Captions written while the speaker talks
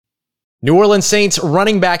New Orleans Saints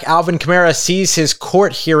running back Alvin Kamara sees his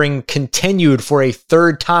court hearing continued for a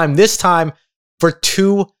third time, this time for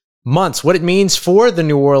 2 months. What it means for the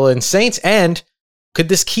New Orleans Saints, and could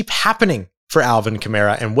this keep happening for Alvin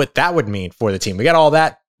Kamara, and what that would mean for the team. We got all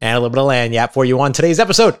that and a little bit of lagniappe for you on today's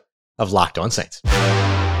episode of Locked On Saints.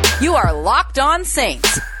 You are Locked On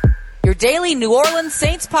Saints, your daily New Orleans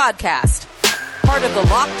Saints podcast. Part of the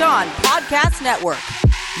Locked On Podcast Network,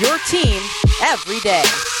 your team every day.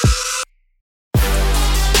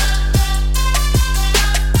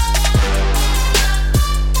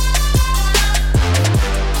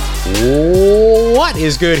 What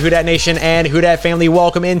is good, Who Dat Nation and Who Dat family?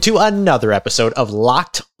 Welcome into another episode of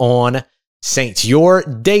Locked On Saints, your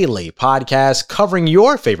daily podcast covering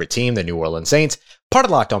your favorite team, the New Orleans Saints, part of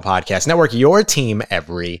the Locked On Podcast Network, your team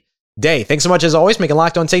every day. Thanks so much, as always, making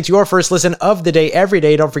Locked On Saints your first listen of the day every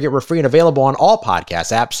day. Don't forget, we're free and available on all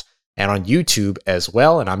podcast apps and on YouTube as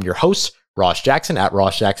well. And I'm your host, Ross Jackson, at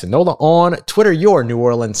Ross Jackson Nola on Twitter, your New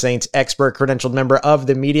Orleans Saints expert, credentialed member of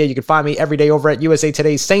the media. You can find me every day over at USA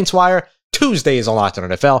Today's Saints Wire, Tuesdays on Locked On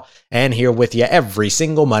NFL, and here with you every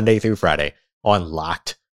single Monday through Friday on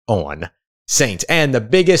Locked On Saints. And the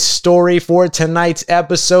biggest story for tonight's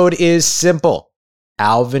episode is simple.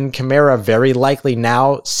 Alvin Kamara very likely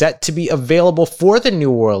now set to be available for the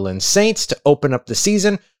New Orleans Saints to open up the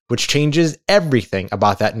season, which changes everything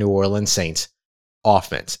about that New Orleans Saints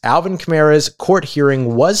offense. Alvin Kamara's court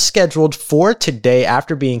hearing was scheduled for today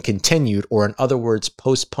after being continued, or in other words,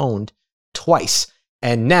 postponed twice.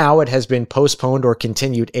 And now it has been postponed or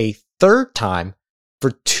continued a third time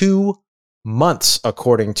for 2 months,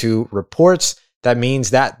 according to reports. That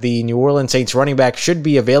means that the New Orleans Saints running back should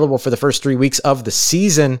be available for the first 3 weeks of the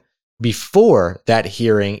season before that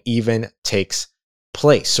hearing even takes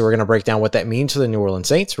place. So we're going to break down what that means for the New Orleans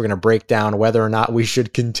Saints. We're going to break down whether or not we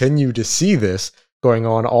should continue to see this going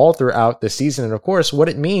on all throughout the season, and of course, what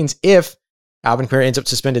it means if Alvin Kamara ends up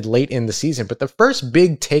suspended late in the season. But the first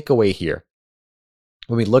big takeaway here,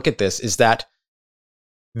 when we look at this, is that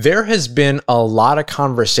there has been a lot of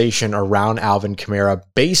conversation around Alvin Kamara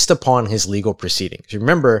based upon his legal proceedings.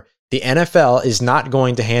 Remember, the NFL is not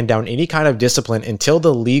going to hand down any kind of discipline until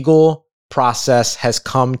the legal process has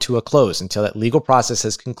come to a close, until that legal process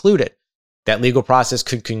has concluded. That legal process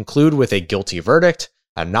could conclude with a guilty verdict,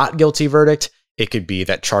 a not guilty verdict. It could be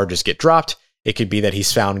that charges get dropped. It could be that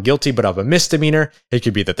he's found guilty but of a misdemeanor. It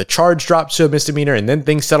could be that the charge drops to a misdemeanor and then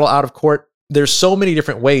things settle out of court. There's so many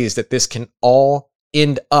different ways that this can all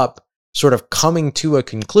end up sort of coming to a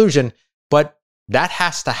conclusion, but that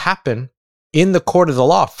has to happen in the court of the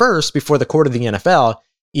law first before the court of the NFL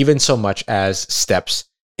even so much as steps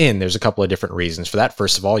in. There's a couple of different reasons for that.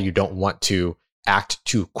 First of all, you don't want to act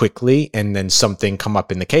too quickly and then something come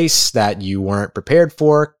up in the case that you weren't prepared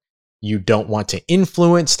for. You don't want to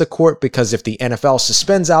influence the court, because if the NFL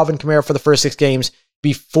suspends Alvin Kamara for the first 6 games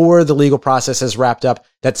before the legal process has wrapped up,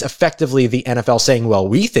 that's effectively the NFL saying, well,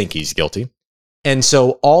 we think he's guilty. And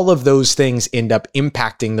so all of those things end up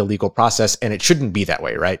impacting the legal process, and it shouldn't be that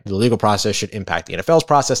way, right? The legal process should impact the NFL's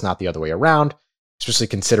process, not the other way around, especially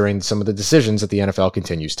considering some of the decisions that the NFL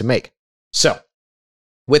continues to make. So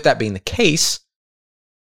with that being the case,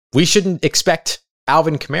 we shouldn't expect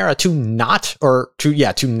Alvin Kamara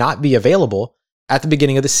to not be available at the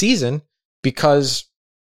beginning of the season, because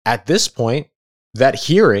at this point, that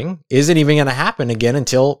hearing isn't even going to happen again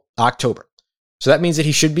until October. So that means that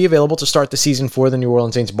he should be available to start the season for the New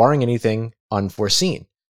Orleans Saints, barring anything unforeseen.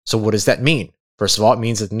 So what does that mean? First of all, it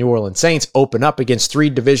means that the New Orleans Saints open up against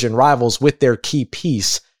 3 division rivals with their key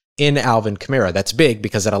piece in Alvin Kamara. That's big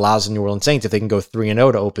because that allows the New Orleans Saints, if they can go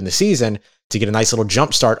 3-0 to open the season, to get a nice little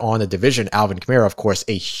jump start on the division. Alvin Kamara, of course,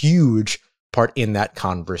 a huge part in that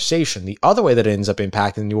conversation. The other way that it ends up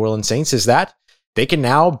impacting the New Orleans Saints is that they can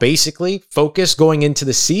now basically focus going into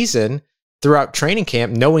the season throughout training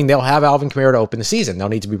camp, knowing they'll have Alvin Kamara to open the season. They'll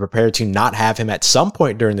need to be prepared to not have him at some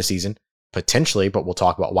point during the season, potentially, but we'll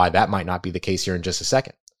talk about why that might not be the case here in just a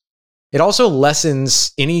second. It also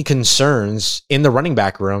lessens any concerns in the running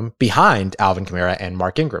back room behind Alvin Kamara and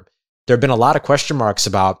Mark Ingram. There have been a lot of question marks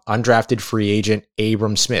about undrafted free agent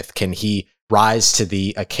Abram Smith. Can he rise to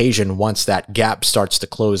the occasion once that gap starts to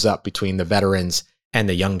close up between the veterans and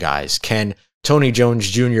the young guys? Can Tony Jones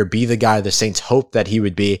Jr. be the guy the Saints hoped that he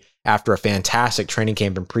would be after a fantastic training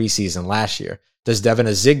camp and preseason last year? Does Devin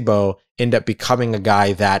Ozigbo end up becoming a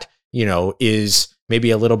guy that, is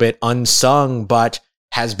maybe a little bit unsung, but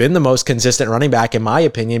has been the most consistent running back, in my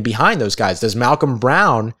opinion, behind those guys? Does Malcolm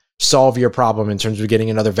Brown solve your problem in terms of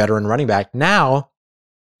getting another veteran running back? Now,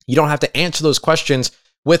 you don't have to answer those questions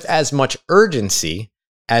with as much urgency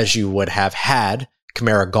as you would have had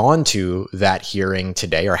Kamara gone to that hearing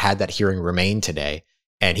today, or had that hearing remain today,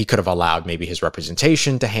 and he could have allowed maybe his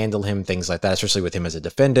representation to handle him, things like that, especially with him as a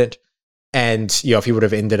defendant. And, if he would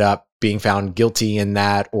have ended up being found guilty in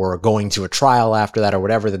that or going to a trial after that or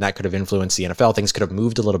whatever, then that could have influenced the NFL. Things could have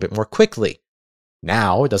moved a little bit more quickly.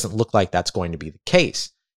 Now, it doesn't look like that's going to be the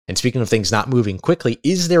case. And speaking of things not moving quickly,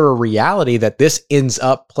 is there a reality that this ends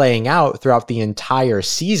up playing out throughout the entire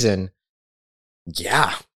season?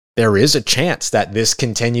 Yeah, there is a chance that this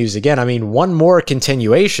continues again. I mean, one more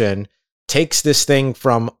continuation takes this thing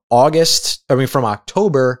from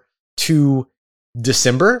October to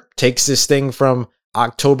December, takes this thing from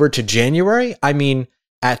October to January. I mean,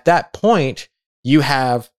 at that point, you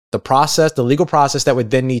have the legal process that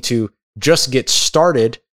would then need to just get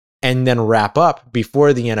started and then wrap up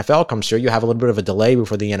before the NFL comes through. You have a little bit of a delay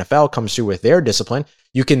before the NFL comes through with their discipline.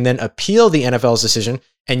 You can then appeal the NFL's decision,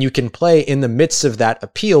 and you can play in the midst of that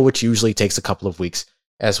appeal, which usually takes a couple of weeks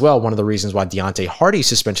as well. One of the reasons why Deontay Hardy's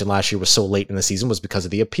suspension last year was so late in the season was because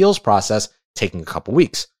of the appeals process taking a couple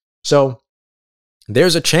weeks. So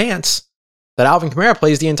there's a chance that Alvin Kamara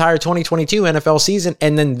plays the entire 2022 NFL season,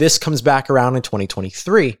 and then this comes back around in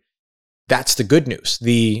 2023. That's the good news.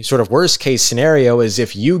 The sort of worst case scenario is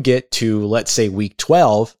if you get to, let's say, week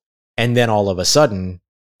 12, and then all of a sudden,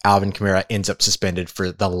 Alvin Kamara ends up suspended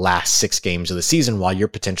for the last 6 games of the season while you're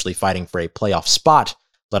potentially fighting for a playoff spot,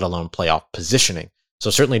 let alone playoff positioning.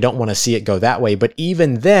 So certainly don't want to see it go that way. But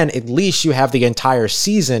even then, at least you have the entire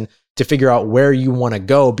season to figure out where you want to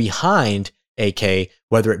go behind AK,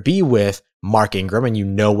 whether it be with Mark Ingram, and you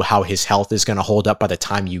know how his health is going to hold up by the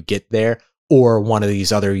time you get there, or one of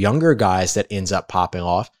these other younger guys that ends up popping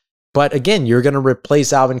off. But again, you're going to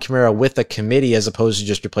replace Alvin Kamara with a committee as opposed to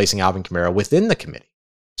just replacing Alvin Kamara within the committee.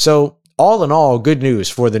 So all in all, good news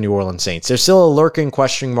for the New Orleans Saints. There's still a lurking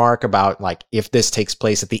question mark about if this takes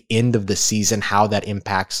place at the end of the season, how that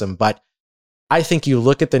impacts them. But I think you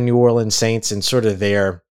look at the New Orleans Saints and sort of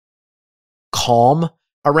their calm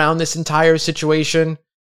around this entire situation,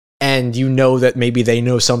 and you know that maybe they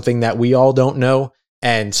know something that we all don't know.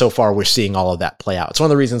 And so far, we're seeing all of that play out. It's one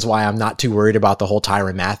of the reasons why I'm not too worried about the whole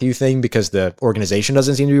Tyrann Mathieu thing, because the organization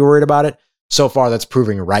doesn't seem to be worried about it. So far, that's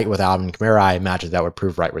proving right with Alvin Kamara. I imagine that would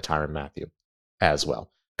prove right with Tyrann Mathieu as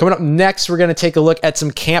well. Coming up next, we're going to take a look at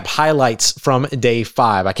some camp highlights from day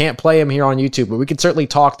 5. I can't play them here on YouTube, but we can certainly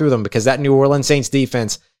talk through them because that New Orleans Saints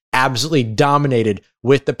defense absolutely dominated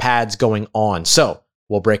with the pads going on. So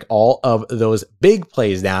we'll break all of those big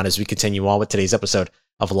plays down as we continue on with today's episode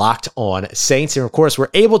of Locked On Saints. And of course, we're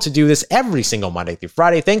able to do this every single Monday through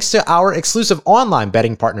Friday thanks to our exclusive online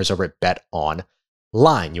betting partners over at BetOnline.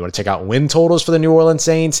 You want to check out win totals for the New Orleans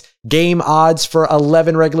Saints, game odds for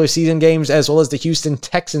 11 regular season games, as well as the Houston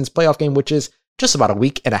Texans playoff game, which is just about a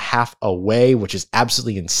week and a half away, which is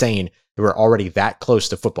absolutely insane that we're already that close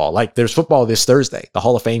to football. There's football this Thursday. The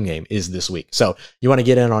Hall of Fame game is this week. So you want to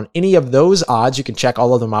get in on any of those odds, you can check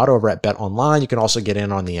all of them out over at BetOnline. You can also get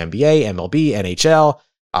in on the NBA, MLB, NHL,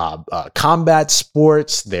 combat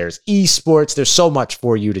sports, there's esports, there's so much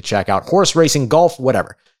for you to check out. Horse racing, golf,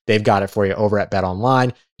 whatever. They've got it for you over at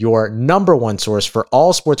BetOnline, your number one source for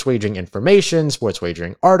all sports wagering information, sports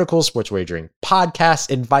wagering articles, sports wagering podcasts,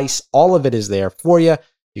 advice. All of it is there for you.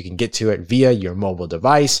 You can get to it via your mobile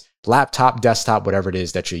device, laptop, desktop, whatever it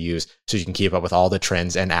is that you use, so you can keep up with all the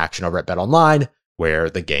trends and action over at BetOnline, where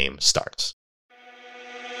the game starts.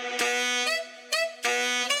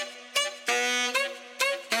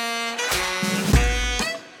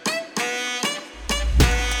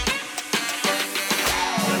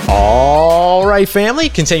 All right, family,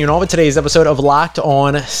 continuing on with today's episode of Locked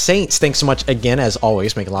On Saints. Thanks so much again, as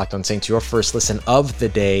always, making Locked On Saints your first listen of the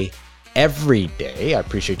day every day. I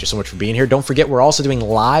appreciate you so much for being here. Don't forget, we're also doing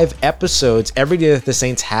live episodes every day that the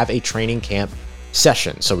Saints have a training camp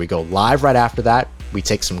session. So we go live right after that. We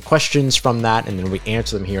take some questions from that, and then we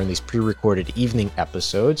answer them here in these pre-recorded evening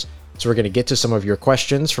episodes. So we're going to get to some of your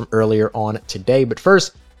questions from earlier on today. But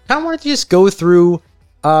first, I kind of wanted to just go through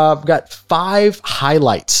I've got 5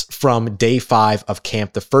 highlights from day 5 of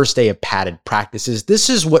camp, the first day of padded practices.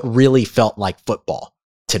 This is what really felt like football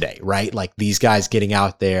today, right? These guys getting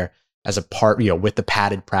out there as a part, with the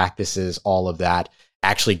padded practices, all of that,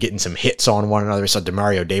 actually getting some hits on one another. We saw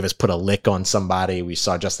Demario Davis put a lick on somebody. We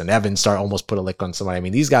saw Justin Evans almost put a lick on somebody. I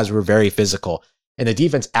mean, these guys were very physical, and the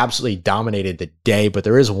defense absolutely dominated the day, but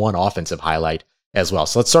there is one offensive highlight as well.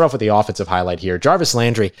 So let's start off with the offensive highlight here. Jarvis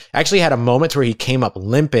Landry actually had a moment where he came up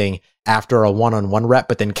limping after a one-on-one rep,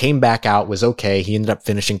 but then came back out, was okay. He ended up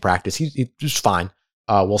finishing practice. He was fine.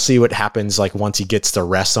 We'll see what happens once he gets the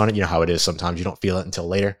rest on it. You know how it is sometimes. You don't feel it until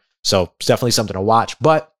later. So it's definitely something to watch.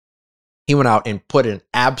 But he went out and put an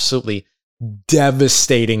absolutely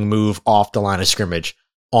devastating move off the line of scrimmage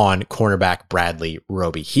on cornerback Bradley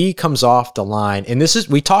Roby. He comes off the line, and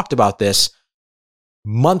we talked about this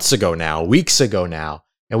months ago now, weeks ago now,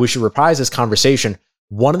 and we should reprise this conversation.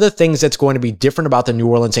 One of the things that's going to be different about the New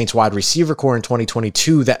Orleans Saints wide receiver core in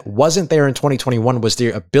 2022 that wasn't there in 2021 was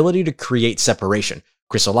their ability to create separation.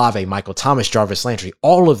 Chris Olave, Michael Thomas, Jarvis Landry,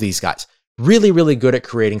 all of these guys, really, really good at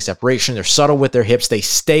creating separation. They're subtle with their hips. They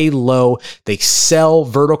stay low. They sell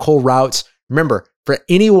vertical routes. Remember, for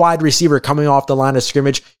any wide receiver coming off the line of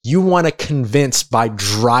scrimmage, you want to convince by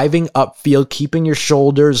driving upfield, keeping your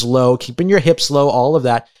shoulders low, keeping your hips low, all of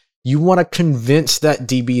that. You want to convince that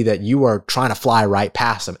DB that you are trying to fly right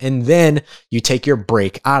past them. And then you take your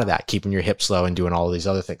break out of that, keeping your hips low and doing all of these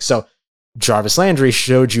other things. So Jarvis Landry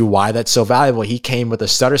showed you why that's so valuable. He came with a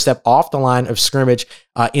stutter step off the line of scrimmage,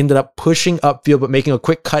 ended up pushing upfield, but making a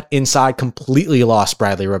quick cut inside, completely lost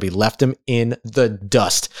Bradley Roby, left him in the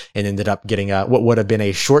dust, and ended up getting what would have been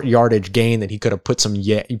a short yardage gain that he could have put some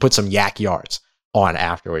yak yards on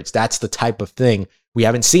afterwards. That's the type of thing we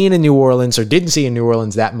haven't seen in New Orleans, or didn't see in New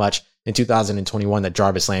Orleans that much in 2021, that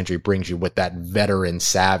Jarvis Landry brings you with that veteran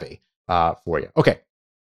savvy for you. Okay.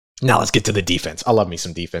 Now let's get to the defense. I love me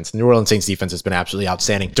some defense. The New Orleans Saints defense has been absolutely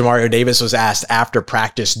outstanding. Demario Davis was asked after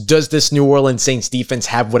practice, does this New Orleans Saints defense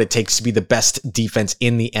have what it takes to be the best defense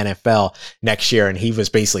in the NFL next year? And he was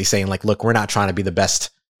basically saying, like, look, we're not trying to be the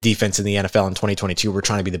best defense in the NFL in 2022. We're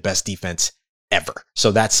trying to be the best defense ever.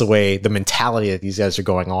 So that's the way, the mentality that these guys are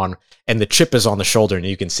going on. And the chip is on the shoulder, and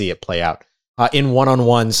you can see it play out. In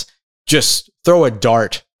one-on-ones, just throw a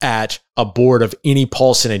dart at a board of any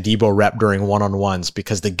Paulson Adebo rep during one-on-ones,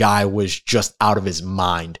 because the guy was just out of his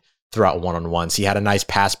mind throughout one-on-ones. He had a nice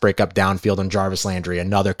pass breakup downfield on Jarvis Landry,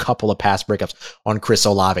 another couple of pass breakups on Chris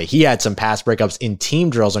Olave. He had some pass breakups in team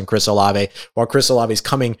drills on Chris Olave, while Chris Olave's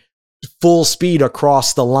coming full speed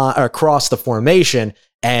across the line, across the formation,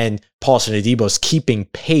 and Paulson Adebo's keeping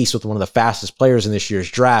pace with one of the fastest players in this year's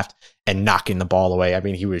draft and knocking the ball away. I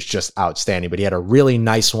mean, he was just outstanding, but he had a really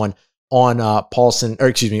nice one on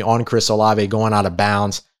on Chris Olave going out of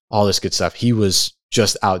bounds, all this good stuff. He was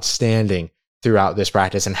just outstanding throughout this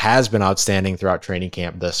practice and has been outstanding throughout training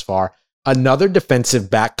camp thus far. Another defensive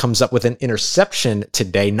back comes up with an interception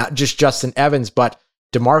today, not just Justin Evans, but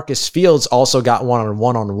DeMarcus Fields also got one on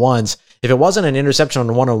one-on-ones. If it wasn't an interception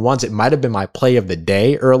on one-on-ones, it might have been my play of the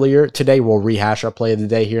day earlier today. We'll rehash our play of the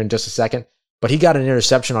day here in just a second. But he got an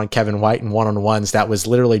interception on Kevin White in one-on-ones that was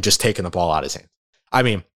literally just taking the ball out of his hands. I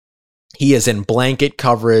mean, he is in blanket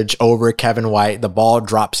coverage over Kevin White. The ball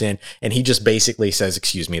drops in, and he just basically says,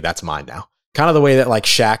 "Excuse me, that's mine now." Kind of the way that like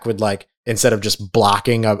Shaq would, like, instead of just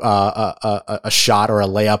blocking a shot or a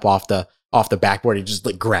layup off the backboard, he just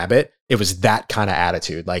like grab it. It was that kind of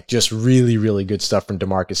attitude. Like, just really, really good stuff from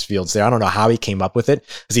DeMarcus Fields there. I don't know how he came up with it,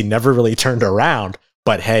 because he never really turned around.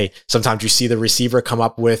 But hey, sometimes you see the receiver come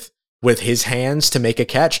up with his hands to make a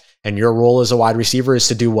catch, and your role as a wide receiver is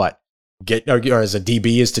to do what? Or as a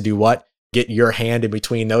DB is to do what? Get your hand in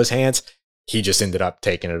between those hands. He just ended up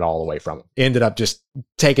taking it all away from him. Ended up just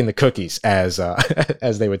taking the cookies, as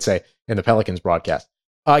they would say in the Pelicans broadcast.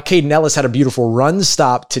 Caden Ellis had a beautiful run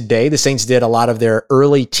stop today. The Saints did a lot of their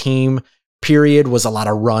early team period was a lot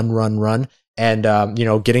of run. And,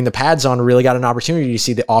 getting the pads on, really got an opportunity to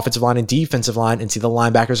see the offensive line and defensive line and see the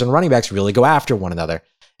linebackers and running backs really go after one another.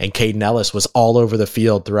 And Caden Ellis was all over the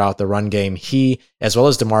field throughout the run game. He, as well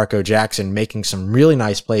as DeMarco Jackson, making some really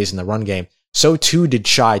nice plays in the run game. So too did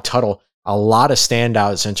Shy Tuttle. A lot of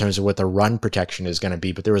standouts in terms of what the run protection is going to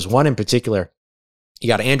be. But there was one in particular. You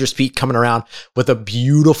got Andrus Peat coming around with a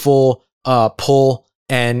beautiful pull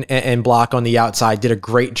and block on the outside. Did a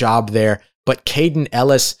great job there. But Caden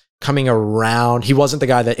Ellis coming around, he wasn't the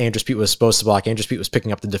guy that Andrus Peat was supposed to block. Andrus Peat was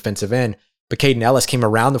picking up the defensive end. But Caden Ellis came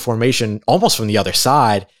around the formation almost from the other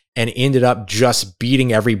side and ended up just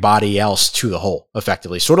beating everybody else to the hole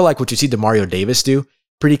effectively. Sort of like what you see Demario Davis do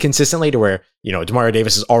pretty consistently, to where, Demario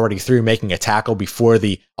Davis is already through making a tackle before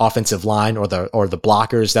the offensive line or the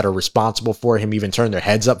blockers that are responsible for him even turn their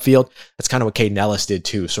heads upfield. That's kind of what Caden Ellis did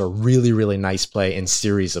too. So a really, really nice play and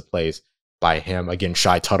series of plays by him. Again,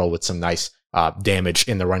 Shy Tuttle with some nice damage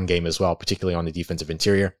in the run game as well, particularly on the defensive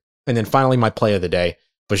interior. And then finally, my play of the day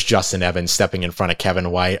was Justin Evans stepping in front of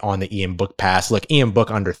Kevin White on the Ian Book pass. Look, Ian Book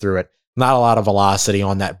underthrew it. Not a lot of velocity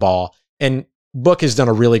on that ball. And Book has done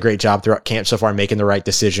a really great job throughout camp so far, making the right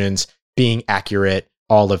decisions, being accurate,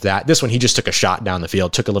 all of that. This one, he just took a shot down the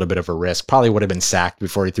field, took a little bit of a risk, probably would have been sacked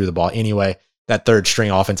before he threw the ball anyway. That third string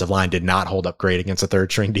offensive line did not hold up great against the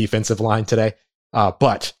third string defensive line today.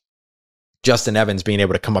 But Justin Evans being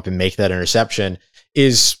able to come up and make that interception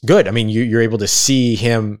is good. I mean, you're able to see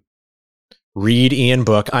him Read Ian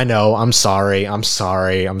Book. I know. I'm sorry.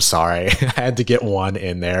 I had to get one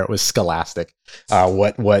in there. It was scholastic.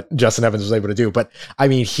 What Justin Evans was able to do. But I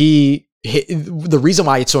mean, the reason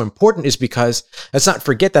why it's so important is because let's not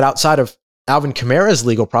forget that outside of Alvin Kamara's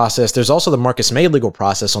legal process, there's also the Marcus Maye legal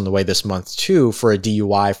process on the way this month too, for a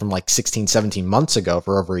DUI from like 16, 17 months ago,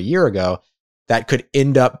 for over a year ago, that could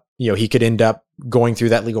end up, he could end up going through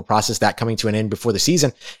that legal process, that coming to an end before the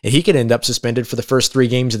season, and he could end up suspended for the first 3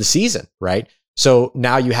 games of the season, right? So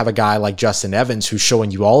now you have a guy like Justin Evans who's showing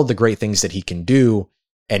you all of the great things that he can do,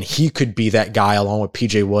 and he could be that guy along with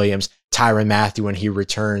PJ Williams, Tyrann Mathieu when he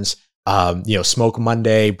returns, Smoke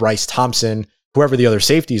Monday, Bryce Thompson, whoever the other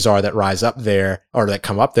safeties are that rise up there or that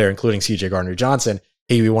come up there, including CJ Gardner-Johnson.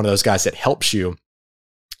 He'd be one of those guys that helps you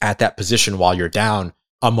at that position while you're down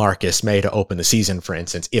a Marcus Maye to open the season, for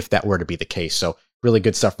instance, if that were to be the case. So really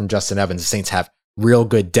good stuff from Justin Evans. The Saints have real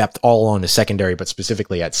good depth all along the secondary, but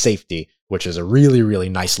specifically at safety, which is a really, really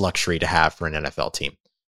nice luxury to have for an NFL team.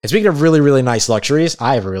 And speaking of really, really nice luxuries,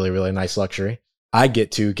 I have a really, really nice luxury. I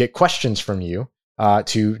get to get questions from you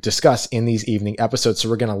to discuss in these evening episodes. So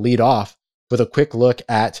we're going to lead off with a quick look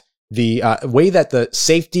at the way that the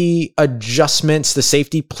safety adjustments, the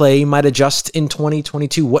safety play might adjust in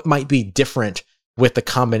 2022. What might be different with the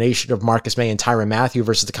combination of Marcus Maye and Tyrann Mathieu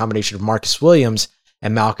versus the combination of Marcus Williams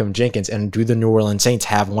and Malcolm Jenkins? And do the New Orleans Saints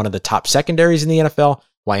have one of the top secondaries in the NFL?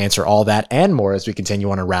 Well, I answer all that and more as we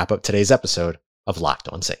continue on to wrap up today's episode of Locked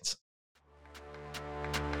On Saints.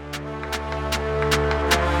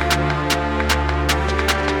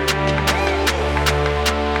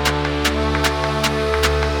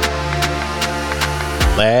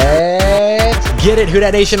 Let's get it, Who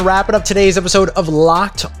Dat Nation. Wrapping up today's episode of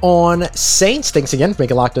Locked On Saints. Thanks again for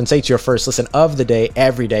making Locked On Saints your first listen of the day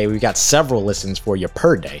every day. We've got several listens for you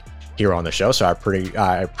per day here on the show, so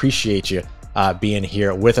I appreciate you being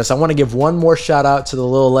here with us. I want to give one more shout out to the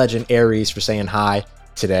little legend Aries for saying hi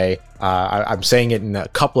today. I'm saying it in a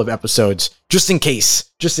couple of episodes just in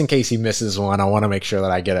case he misses one. I want to make sure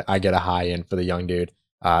that I get a hi in for the young dude.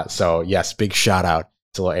 So yes, big shout out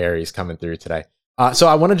to little Aries coming through today. So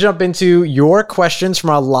I want to jump into your questions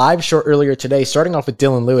from our live show earlier today, starting off with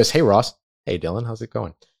Dylan Lewis. Hey, Ross. Hey, Dylan. How's it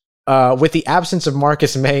going? With the absence of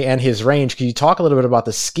Marcus Maye and his range, can you talk a little bit about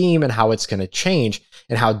the scheme and how it's going to change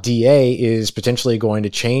and how DA is potentially going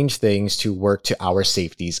to change things to work to our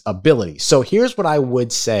safety's ability? So here's what I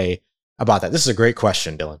would say about that. This is a great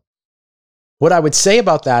question, Dylan. What I would say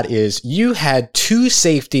about that is you had 2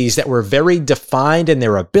 safeties that were very defined in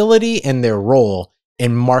their ability and their role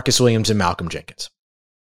in Marcus Williams and Malcolm Jenkins.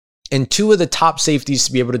 And 2 of the top safeties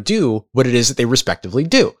to be able to do what it is that they respectively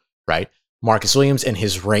do, right? Marcus Williams and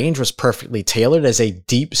his range was perfectly tailored as a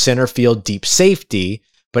deep center field, deep safety,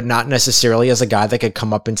 but not necessarily as a guy that could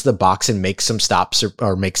come up into the box and make some stops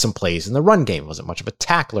or make some plays in the run game. He wasn't much of a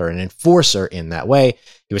tackler, an enforcer in that way.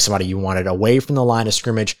 He was somebody you wanted away from the line of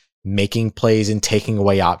scrimmage, making plays and taking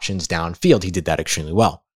away options downfield. He did that extremely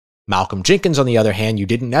well. Malcolm Jenkins, on the other hand, you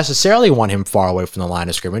didn't necessarily want him far away from the line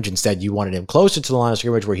of scrimmage. Instead, you wanted him closer to the line of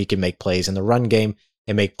scrimmage where he can make plays in the run game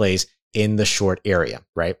and make plays in the short area,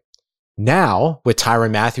 right? Now, with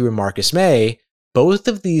Tyrann Mathieu and Marcus Maye, both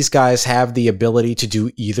of these guys have the ability to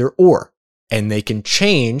do either or, and they can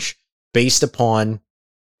change based upon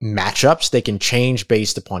matchups. They can change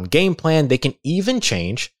based upon game plan. They can even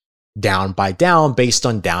change down by down based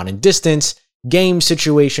on down and distance, game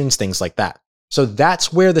situations, things like that. So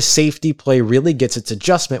that's where the safety play really gets its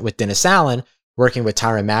adjustment with Dennis Allen working with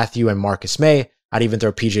Tyrann Mathieu and Marcus Maye. I'd even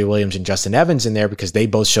throw PJ Williams and Justin Evans in there because they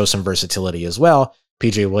both show some versatility as well.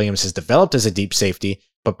 PJ Williams has developed as a deep safety,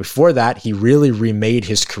 but before that, he really remade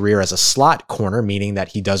his career as a slot corner, meaning that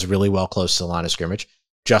he does really well close to the line of scrimmage.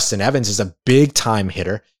 Justin Evans is a big time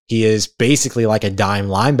hitter. He is basically like a dime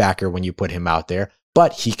linebacker when you put him out there,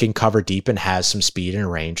 but he can cover deep and has some speed and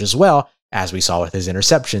range as well, as we saw with his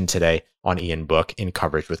interception today on Ian Book in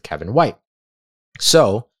coverage with Kevin White.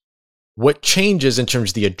 So what changes in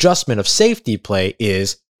terms of the adjustment of safety play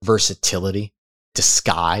is versatility,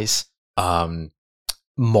 disguise,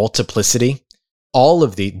 multiplicity, all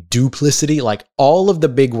of the duplicity, like all of the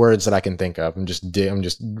big words that I can think of. I'm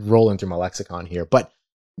just rolling through my lexicon here, but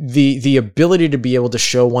the ability to be able to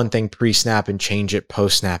show one thing pre-snap and change it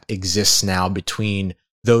post-snap exists now between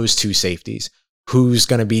those 2 safeties. Who's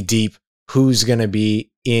going to be deep? Who's going to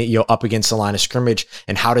be up against the line of scrimmage,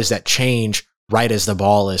 and how does that change right as the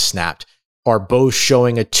ball is snapped? Are both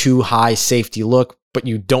showing a too high safety look, but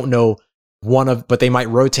you don't know but they might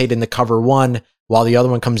rotate in the cover one while the other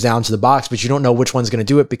one comes down to the box, but you don't know which one's going to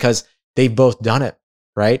do it because they've both done it,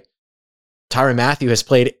 right? Tyrann Mathieu has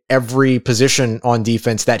played every position on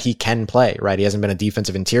defense that he can play, right? He hasn't been a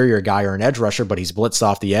defensive interior guy or an edge rusher, but he's blitzed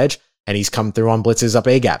off the edge and he's come through on blitzes up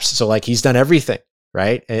A-gaps. So like he's done everything,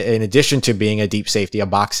 right? In addition to being a deep safety, a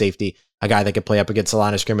box safety, a guy that can play up against the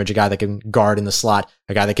line of scrimmage, a guy that can guard in the slot,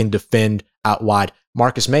 a guy that can defend out wide.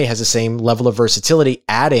 Marcus Maye has the same level of versatility,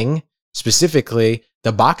 adding specifically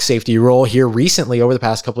the box safety role here recently over the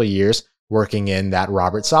past couple of years, working in that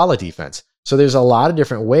Robert Saleh defense. So there's a lot of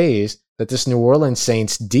different ways that this New Orleans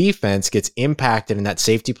Saints defense gets impacted and that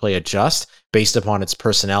safety play adjusts based upon its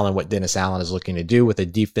personnel and what Dennis Allen is looking to do with a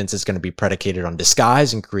defense that's going to be predicated on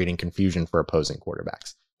disguise and creating confusion for opposing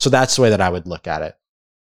quarterbacks. So that's the way that I would look at it.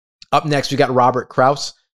 Up next, we got Robert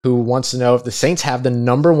Kraus, who wants to know if the Saints have the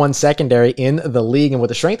number one secondary in the league, and with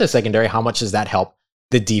the strength of secondary, how much does that help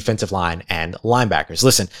the defensive line and linebackers?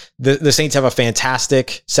 Listen, the Saints have a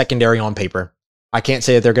fantastic secondary on paper. I can't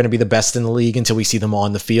say that they're going to be the best in the league until we see them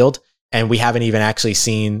on the field. And we haven't even actually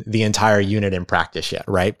seen the entire unit in practice yet,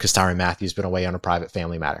 right? Because Tyrann Mathieu's been away on a private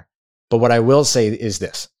family matter. But what I will say is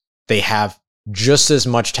this. They have just as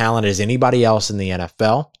much talent as anybody else in the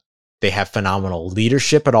NFL. They have phenomenal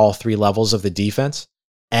leadership at all three levels of the defense.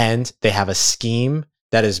 And they have a scheme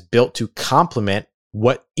that is built to complement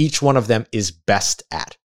what each one of them is best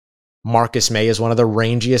at. Marcus Maye is one of the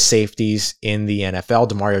rangiest safeties in the NFL.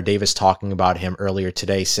 Demario Davis talking about him earlier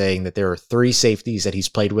today, saying that there are three safeties that he's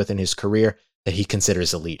played with in his career that he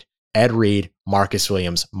considers elite. Ed Reed, Marcus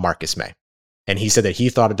Williams, Marcus Maye. And he said that he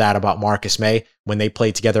thought of that about Marcus Maye when they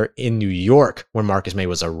played together in New York when Marcus Maye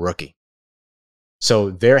was a rookie. So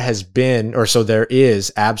there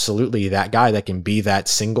is absolutely that guy that can be that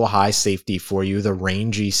single high safety for you, the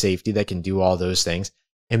rangy safety that can do all those things.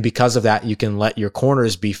 And because of that, you can let your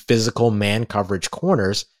corners be physical man coverage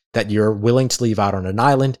corners that you're willing to leave out on an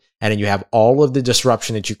island. And then you have all of the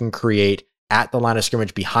disruption that you can create at the line of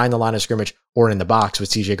scrimmage, behind the line of scrimmage, or in the box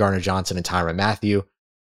with CJ Gardner-Johnson and Tyrann Mathieu.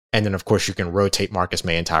 And then, of course, you can rotate Marcus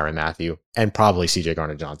Maye and Tyrann Mathieu and probably CJ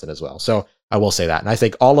Gardner-Johnson as well. So I will say that. And I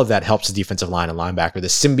think all of that helps the defensive line and linebacker, the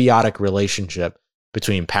symbiotic relationship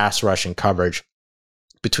between pass rush and coverage,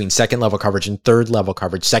 between second level coverage and third level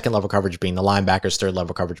coverage, second level coverage being the linebackers, third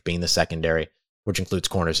level coverage being the secondary, which includes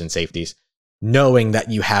corners and safeties. Knowing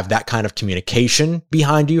that you have that kind of communication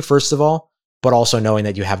behind you, first of all, but also knowing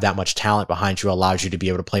that you have that much talent behind you allows you to be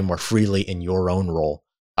able to play more freely in your own role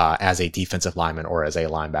as a defensive lineman or as a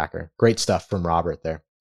linebacker. Great stuff from Robert there.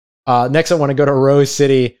 Next, I want to go to Rose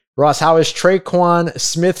City. Ross, how is Tre'Quan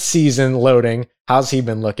Smith's season loading? How's he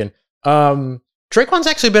been looking? Tre'Quan's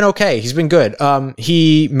actually been okay. He's been good.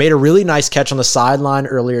 He made a really nice catch on the sideline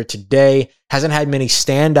earlier today. Hasn't had many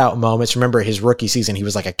standout moments. Remember his rookie season, he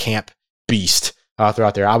was like a camp beast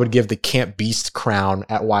throughout there. I would give the camp beast crown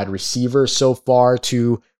at wide receiver so far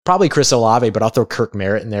to probably Chris Olave, but I'll throw Kirk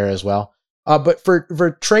Merritt in there as well. But for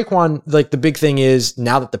Tre'Quan, like the big thing is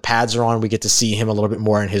now that the pads are on, we get to see him a little bit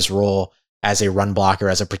more in his role as a run blocker,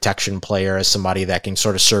 as a protection player, as somebody that can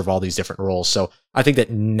sort of serve all these different roles. So I think that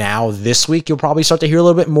now this week, you'll probably start to hear a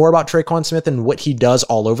little bit more about Tre'Quan Smith and what he does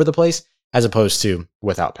all over the place, as opposed to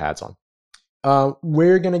without pads on.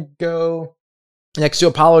 We're going to go next to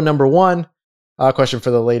Apollo number 1. Question for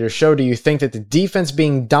the later show. Do you think that the defense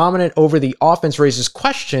being dominant over the offense raises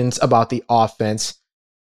questions about the offense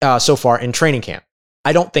so far in training camp?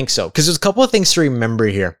 I don't think so, because there's a couple of things to remember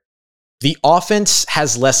here. The offense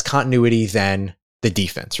has less continuity than the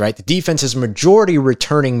defense, right? The defense is majority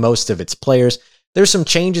returning most of its players. There's some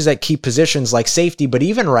changes at key positions like safety, but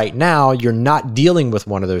even right now, you're not dealing with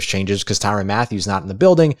one of those changes because Tyrann Mathieu's not in the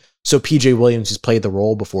building. So PJ Williams, who's played the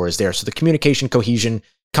role before, is there. So the communication, cohesion,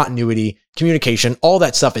 continuity, communication, all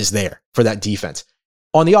that stuff is there for that defense.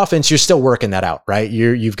 On the offense, you're still working that out, right?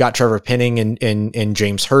 You've got Trevor Penning and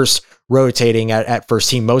James Hurst rotating at first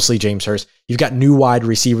team, mostly James Hurst. You've got new wide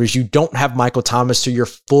receivers. You don't have Michael Thomas to your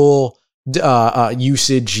full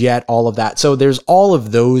usage yet, all of that. So there's all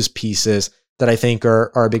of those pieces that I think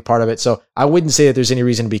are a big part of it. So I wouldn't say that there's any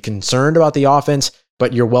reason to be concerned about the offense,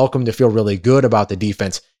 but you're welcome to feel really good about the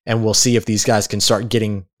defense. And we'll see if these guys can start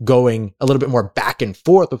getting going a little bit more back and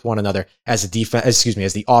forth with one another as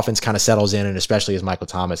the offense kind of settles in, and especially as Michael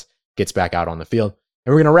Thomas gets back out on the field.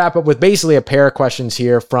 And we're going to wrap up with basically a pair of questions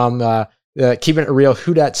here from Keeping It Real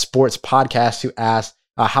Who Dat Sports podcast, who asked,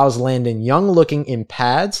 how's Landon Young looking in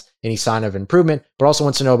pads? Any sign of improvement? But also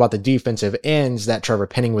wants to know about the defensive ends that Trevor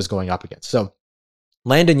Penning was going up against. So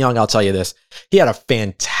Landon Young, I'll tell you this, he had a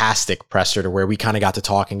fantastic presser to where we kind of got to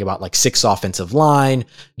talking about like 6 offensive line,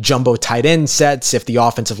 jumbo tight end sets, if the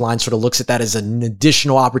offensive line sort of looks at that as an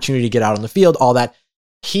additional opportunity to get out on the field, all that.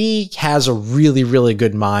 He has a really, really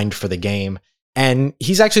good mind for the game. And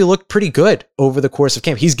he's actually looked pretty good over the course of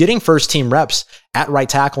camp. He's getting first team reps at right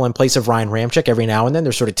tackle in place of Ryan Ramczyk every now and then.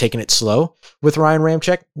 They're sort of taking it slow with Ryan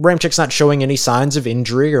Ramczyk. Ramczyk's not showing any signs of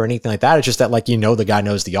injury or anything like that. It's just that, like, the guy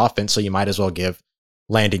knows the offense, so you might as well give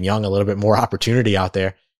Landon Young a little bit more opportunity out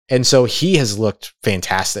there. And so he has looked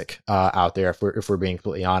fantastic out there, if we're being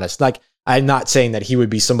completely honest. Like, I'm not saying that he would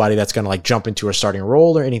be somebody that's going to like jump into a starting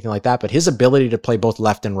role or anything like that, but his ability to play both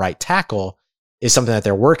left and right tackle is something that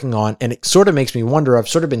they're working on. And it sort of makes me wonder, I've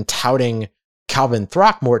sort of been touting Calvin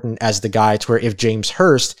Throckmorton as the guy to where if James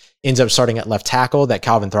Hurst ends up starting at left tackle, that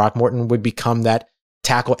Calvin Throckmorton would become that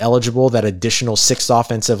tackle eligible, that additional sixth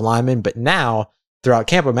offensive lineman. But now throughout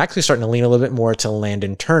camp, I'm actually starting to lean a little bit more to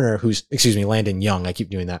Landon Young. I keep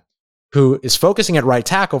doing that, who is focusing at right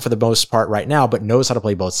tackle for the most part right now, but knows how to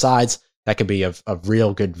play both sides. That could be of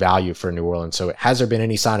real good value for New Orleans. So has there been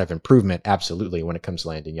any sign of improvement? Absolutely, when it comes to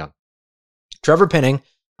Landon Young. Trevor Penning,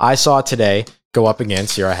 I saw today go up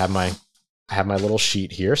against, here I have my little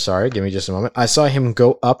sheet here. Sorry, give me just a moment. I saw him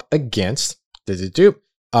go up against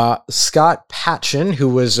Scott Patchin, who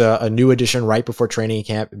was a new addition right before training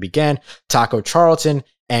camp began, Taco Charlton,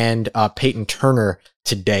 and Peyton Turner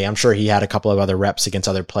today. I'm sure he had a couple of other reps against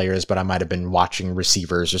other players, but I might have been watching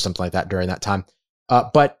receivers or something like that during that time.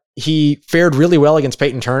 But he fared really well against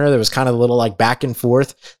Peyton Turner. There was kind of a little like back and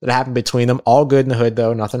forth that happened between them. All good in the hood,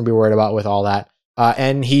 though. Nothing to be worried about with all that.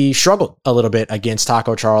 And he struggled a little bit against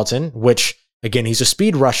Taco Charlton, which, again, he's a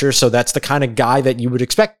speed rusher, so that's the kind of guy that you would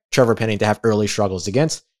expect Trevor Penning to have early struggles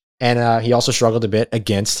against. And he also struggled a bit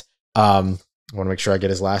against, I want to make sure I get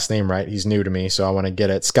his last name right. He's new to me, so I want to get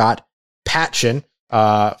it. Scott Patchin,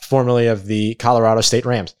 formerly of the Colorado State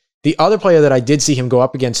Rams. The other player that I did see him go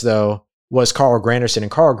up against, though, was Carl Granderson. And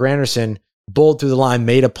Carl Granderson bowled through the line,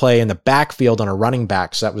 made a play in the backfield on a running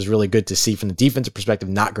back. So that was really good to see from the defensive perspective,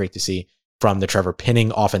 not great to see from the Trevor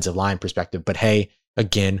Penning offensive line perspective. But hey,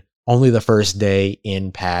 again, only the first day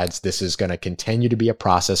in pads. This is going to continue to be a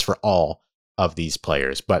process for all of these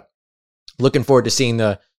players. But looking forward to seeing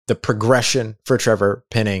the progression for Trevor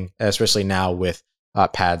Penning, especially now with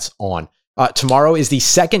pads on. Tomorrow is the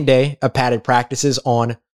second day of padded practices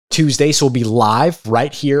on Tuesday, so we'll be live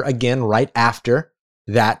right here again, right after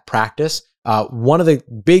that practice. One of the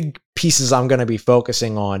big pieces I'm going to be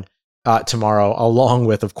focusing on tomorrow, along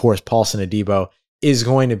with, of course, Paulson Adebo, is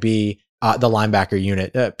going to be the linebacker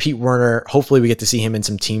unit. Pete Werner, hopefully we get to see him in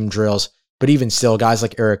some team drills, but even still, guys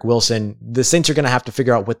like Eric Wilson, the Saints are going to have to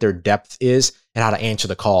figure out what their depth is and how to answer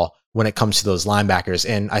the call when it comes to those linebackers.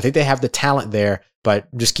 And I think they have the talent there,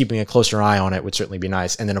 but just keeping a closer eye on it would certainly be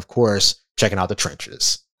nice. And then, of course, checking out the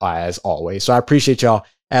trenches, as always. So I appreciate y'all,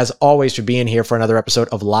 as always, for being here for another episode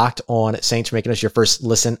of Locked On Saints, for making us your first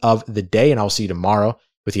listen of the day. And I'll see you tomorrow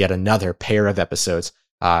with yet another pair of episodes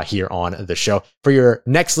here on the show. For your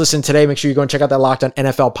next listen today, make sure you go and check out that Locked On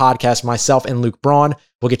NFL podcast. Myself and Luke Braun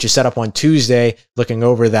will get you set up on Tuesday, looking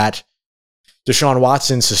over that Deshaun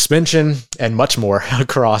Watson suspension and much more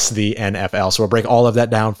across the NFL. So we'll break all of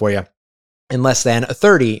that down for you in less than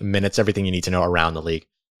 30 minutes, everything you need to know around the league.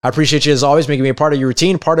 I appreciate you, as always, making me a part of your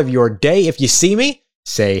routine, part of your day. If you see me,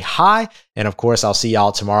 say hi. And of course, I'll see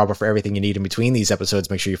y'all tomorrow. But for everything you need in between these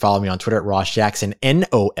episodes, make sure you follow me on Twitter at Ross Jackson,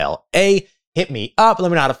 NOLA. Hit me up.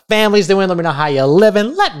 Let me know how the family's doing. Let me know how you're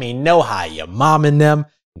living. Let me know how you're momming them.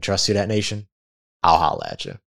 And trust you, that nation. I'll holla at you.